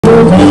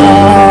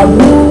God.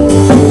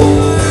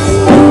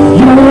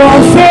 You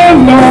are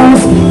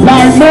sinless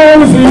like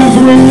Moses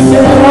with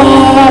the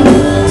rod.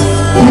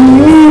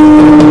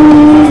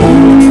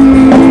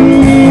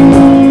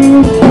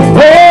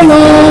 Oh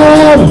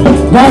Lord,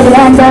 that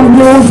random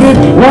music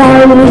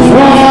while we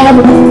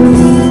travel.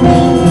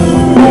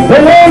 Oh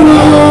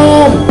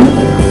Lord,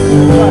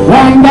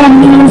 random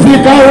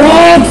music a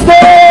rock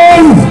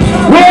stone.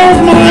 Where's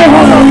my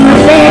holy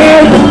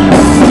bed?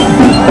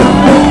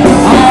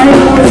 I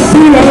will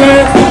see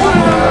it.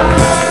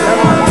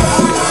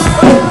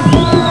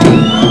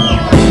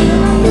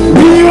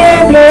 We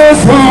were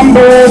blessed from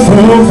birth,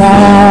 oh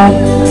God.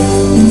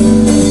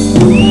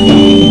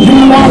 You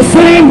are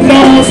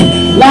sinless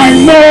like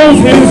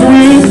Moses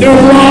with the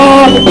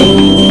rod.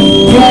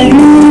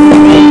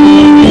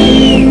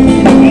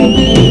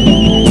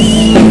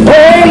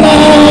 Oh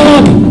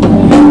Lord,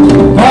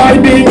 I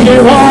did the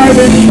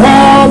riding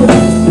shroud.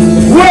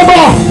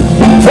 River,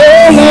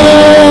 oh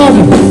Lord,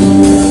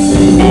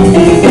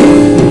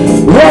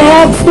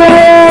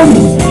 Rockstone,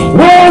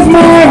 where's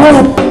my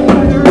hope?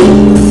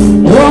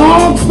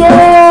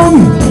 Rockstone,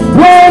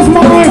 where's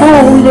my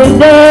holy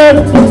bed?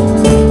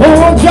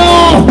 Oh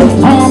Jah,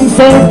 I'm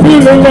so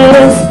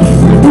pitiless.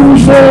 Who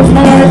shows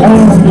my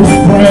only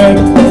spread?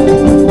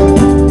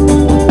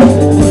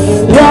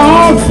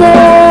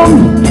 Rockstone,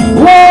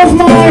 where's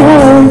my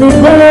holy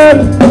bed?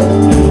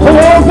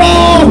 Oh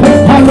God,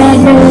 I got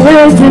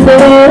nowhere to go.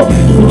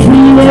 The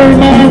tree where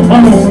my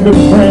only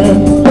friend.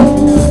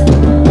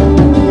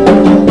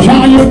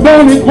 Jah, you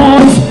done it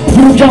once,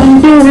 you can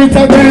do it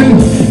again.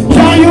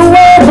 Jah, you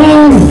were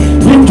born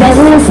in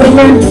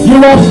Jerusalem, you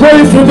are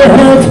prayed to the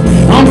hurt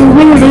and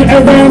rule the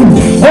heaven.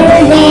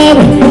 Oh God,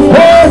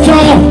 oh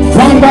Jah,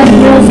 from that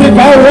music I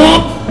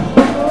rock.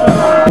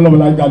 I love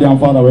like God and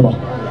Father Weber.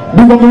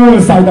 Big up the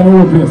whole side and the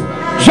whole place.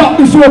 Shut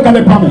this work and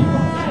the pammy.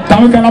 Then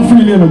we can feel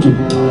the energy.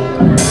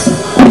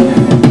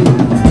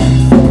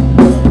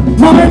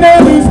 My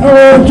name is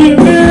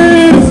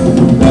Hercules.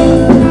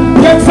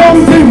 Get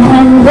something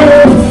on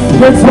way.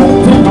 Get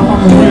something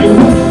on way.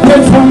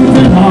 Get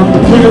something on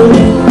way.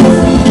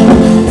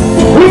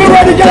 We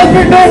ready to get a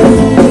big day?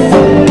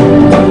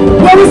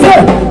 What we say?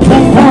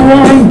 Jump on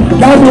one,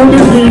 God will be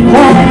big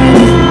one.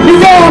 We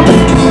go!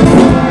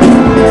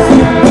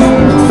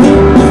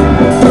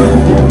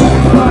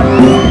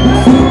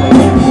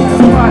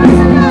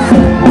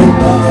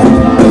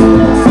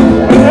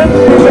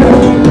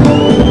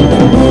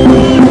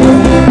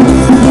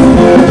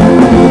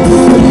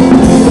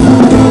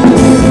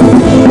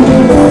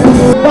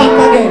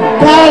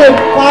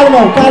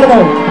 Call him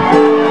out.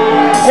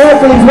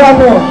 Hercules, one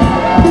more.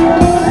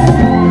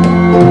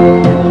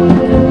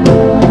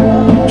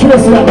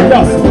 Cheers to that,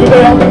 yes.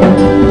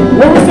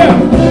 What was that?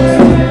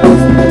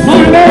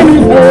 My name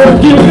is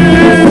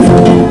Hercules.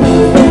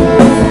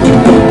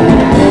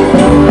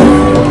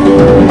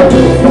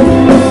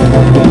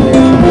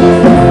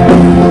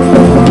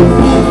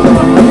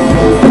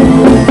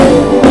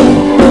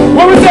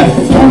 What was that?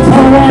 Jump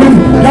on one,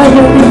 y'all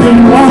know this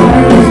thing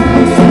wise.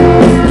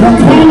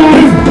 Jump on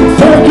one,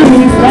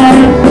 Hercules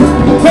time.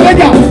 So they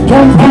got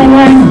jump on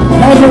one,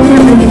 y'all know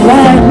this thing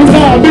wise.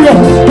 Mr. Big up.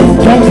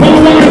 Jump on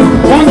one,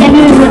 want the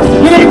music.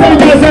 You know what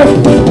I'm saying?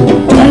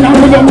 And I'm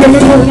with them, I'm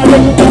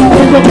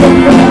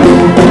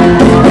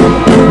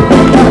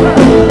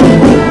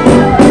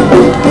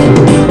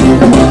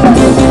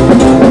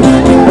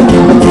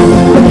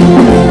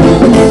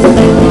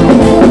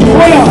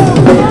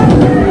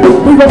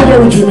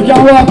we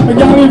can't walk, we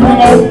can't leave him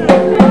out.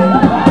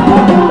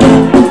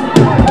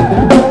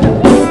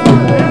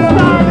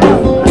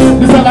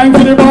 This is a line to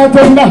the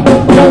bartender.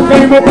 Just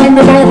came up on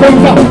the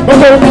bartender. But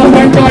they can't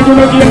thank God you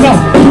look here.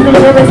 You can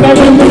never start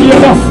in the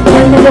theater.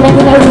 I'm not going to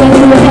go out on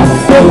the river.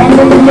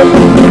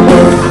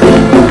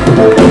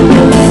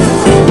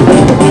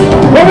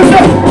 What is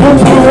that?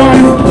 What's the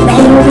one? Now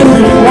you're the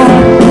big one.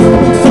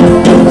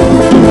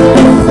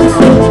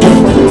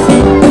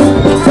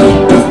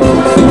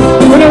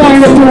 What do I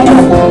want to do?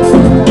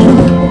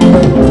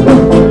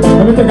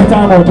 Take a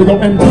time out to go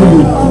MTV.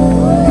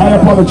 My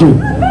apology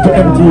to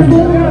MTV.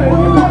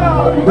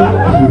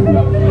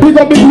 Pick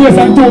up big face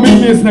and two big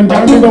face them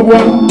can pick up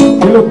one.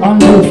 They look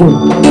ungrateful.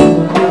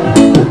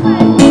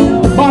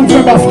 Bands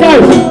member Sky.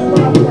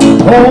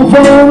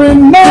 Over in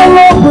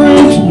Narrow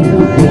Bridge.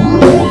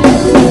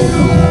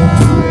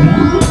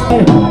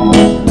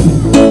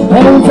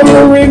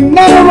 Over in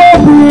Narrow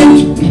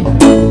Bridge.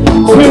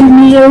 St.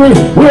 Mary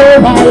where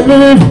I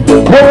live.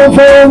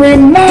 Over in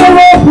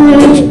Narrow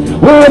Bridge.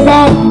 Where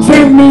God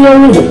St.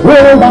 Mary,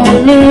 where I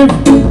live.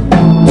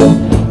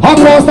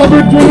 Across the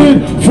bridge we need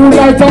food,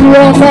 light and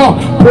water.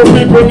 Poor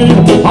people need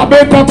a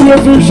better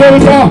place to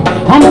shelter.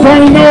 I'm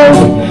crying out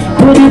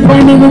to the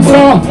Prime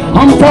Minister.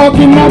 I'm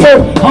talking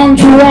about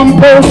Andrew and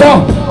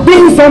Portia.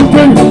 Do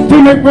something to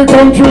make the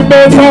country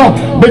better.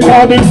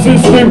 Because the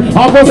system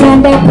has us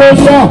under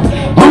pressure.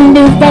 And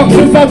the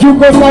taxes that you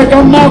goes like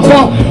a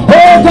marker.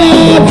 Oh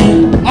God,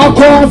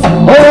 across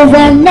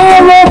over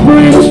Narrow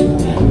Bridge.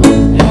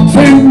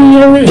 St.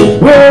 Mary,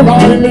 where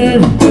I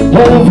live,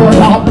 over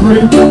that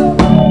bridge.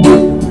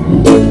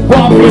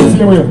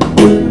 away.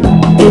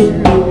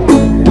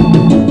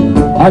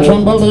 I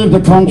can't believe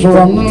the country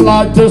running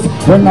like this.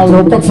 When I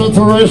look at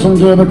situation,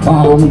 get it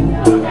calm.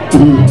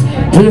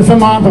 Here's a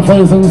man for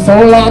facing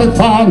so lot of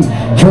time.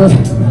 Just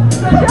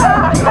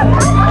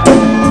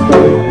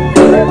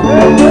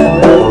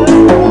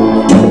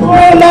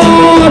oh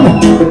Lord,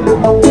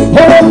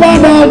 over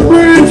that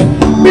bridge,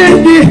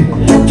 Biggie,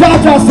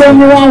 Jaja send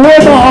me one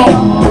over.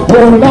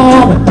 Oh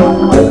Lord,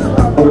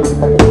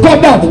 got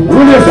that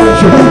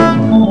relationship.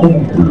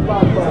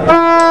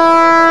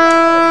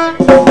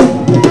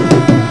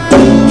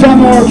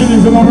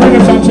 Hercules in a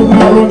relationship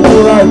now run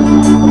through right.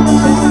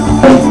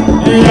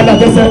 Yeah,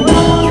 like I said.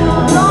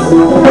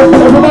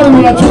 Everybody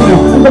know that tune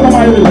now. Look at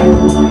my head.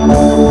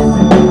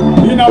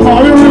 In a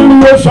married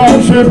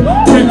relationship,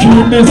 we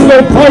keep this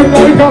love tight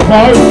like a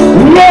pipe.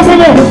 Love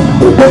it up.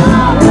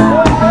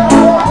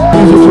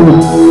 This is true.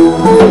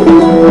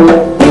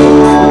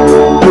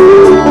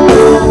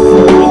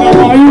 In a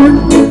married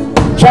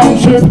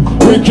relationship,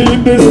 we keep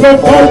this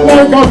love tight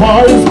like a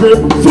pipe.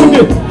 Sing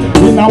it.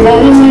 In a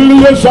married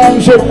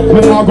relationship,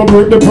 we're not gonna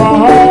break the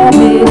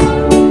promise.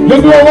 You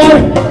know why?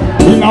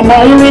 In a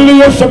married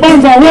relationship,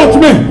 bands are watch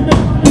me.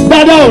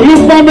 Dada,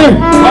 look for me.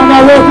 And I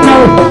work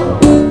now.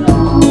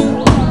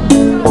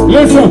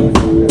 Listen.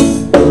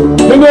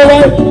 You know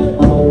why?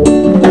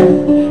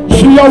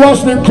 She a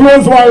wash the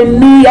clothes while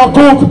me a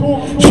cook.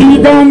 She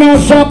gonna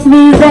shop,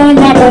 me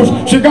gonna push.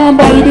 She gonna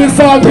buy the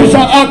salt, fish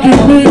and akis,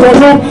 me go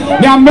look.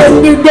 Now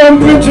make the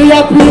dumpling, she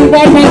a peel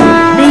by me.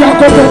 Me a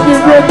cut up the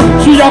bread,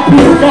 she a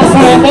peel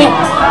cassava.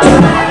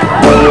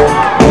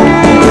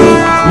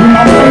 In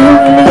a married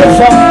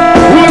relation,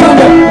 hold on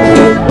there.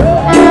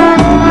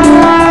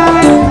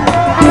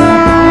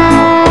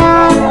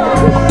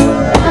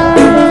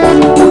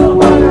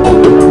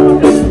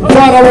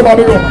 Father, where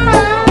Bobby go?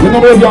 You know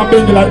where you are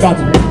being like that.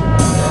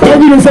 Don't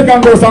give him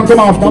second verse and come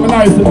after, I'm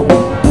nice.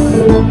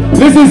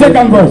 Listen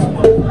second verse.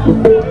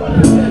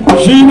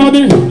 She not the,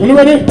 you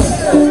ready?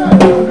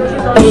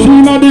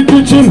 She not the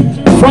kitchen,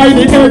 fry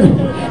the egg.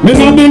 Me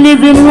not the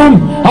living room,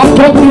 I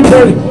cut the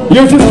bread.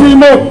 Here she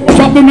scream out,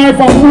 chop the knife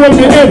and hold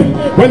the head.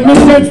 When me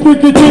touch the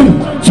kitchen,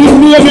 she's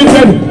nearly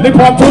dead. The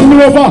pot turn me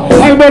over,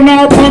 I burn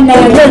her upon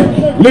her leg.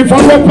 Lift her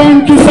up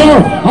and kiss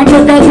her, and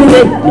take her to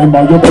bed.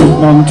 Remember your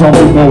put on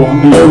trouble now on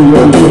the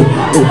area.